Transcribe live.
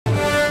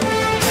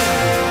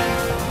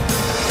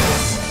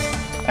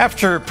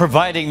After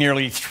providing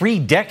nearly 3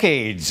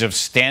 decades of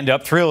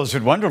stand-up thrills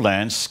at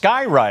Wonderland,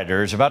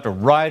 Skyrider is about to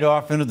ride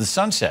off into the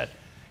sunset.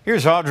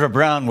 Here's Audra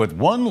Brown with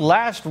one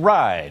last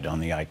ride on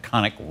the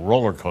iconic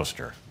roller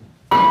coaster.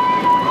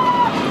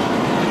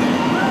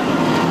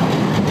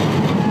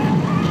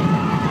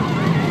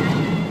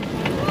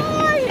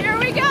 Here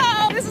we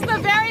go. This is the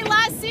very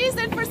last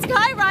season for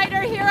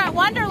Skyrider here at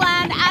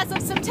Wonderland. As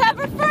of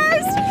September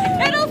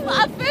 1st, it'll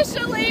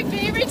officially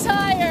be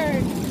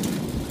retired.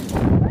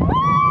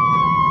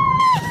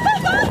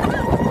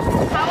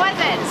 How was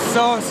it?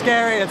 So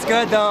scary. It's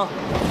good though.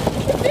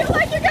 You feel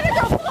like you're gonna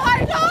go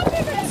flying off of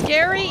it.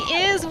 Scary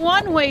is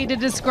one way to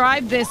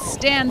describe this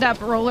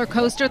stand-up roller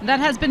coaster that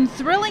has been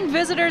thrilling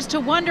visitors to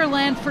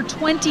Wonderland for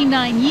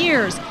 29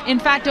 years. In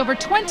fact, over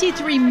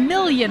 23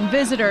 million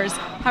visitors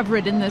have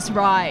ridden this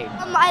ride.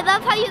 I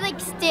love how you're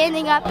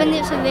standing up in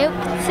this loop.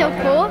 It's so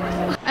cool.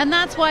 And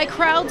that's why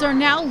crowds are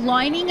now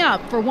lining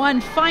up for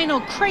one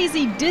final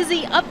crazy,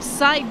 dizzy,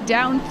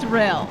 upside-down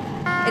thrill.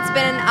 It's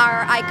been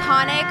our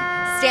iconic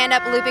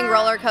stand-up looping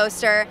roller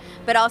coaster,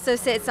 but also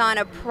sits on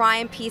a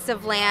prime piece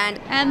of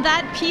land. And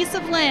that piece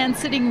of land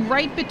sitting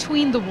right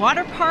between the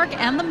water park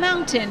and the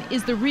mountain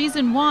is the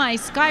reason why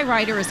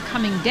Skyrider is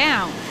coming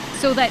down,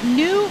 so that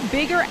new,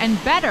 bigger,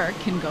 and better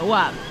can go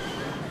up.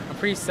 I'm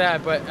pretty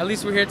sad, but at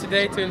least we're here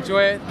today to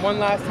enjoy it one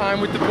last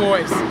time with the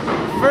boys.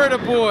 For the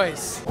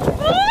boys.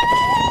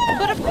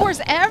 But of course,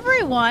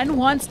 everyone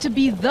wants to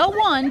be the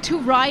one to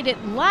ride it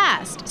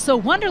last. So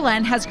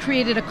Wonderland has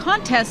created a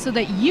contest so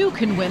that you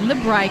can win the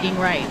bragging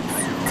rights.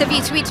 So if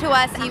you tweet to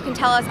us, you can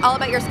tell us all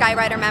about your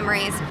Skyrider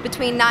memories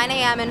between 9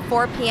 a.m. and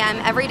 4 p.m.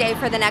 every day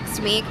for the next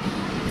week.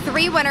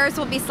 3 winners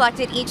will be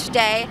selected each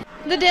day.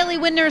 The daily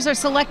winners are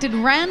selected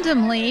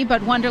randomly,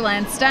 but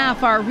Wonderland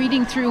staff are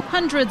reading through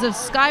hundreds of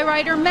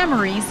Skyrider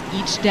memories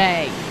each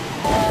day.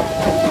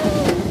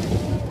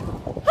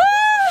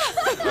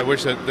 I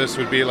wish that this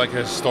would be like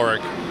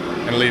historic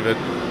and leave it.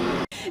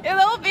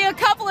 It'll be a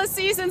couple of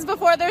seasons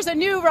before there's a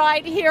new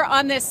ride here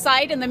on this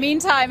site. In the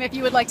meantime, if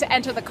you would like to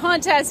enter the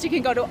contest, you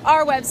can go to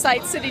our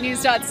website,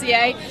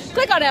 citynews.ca,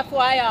 click on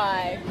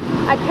FYI.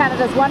 At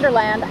Canada's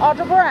Wonderland,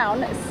 Audra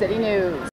Brown, City News.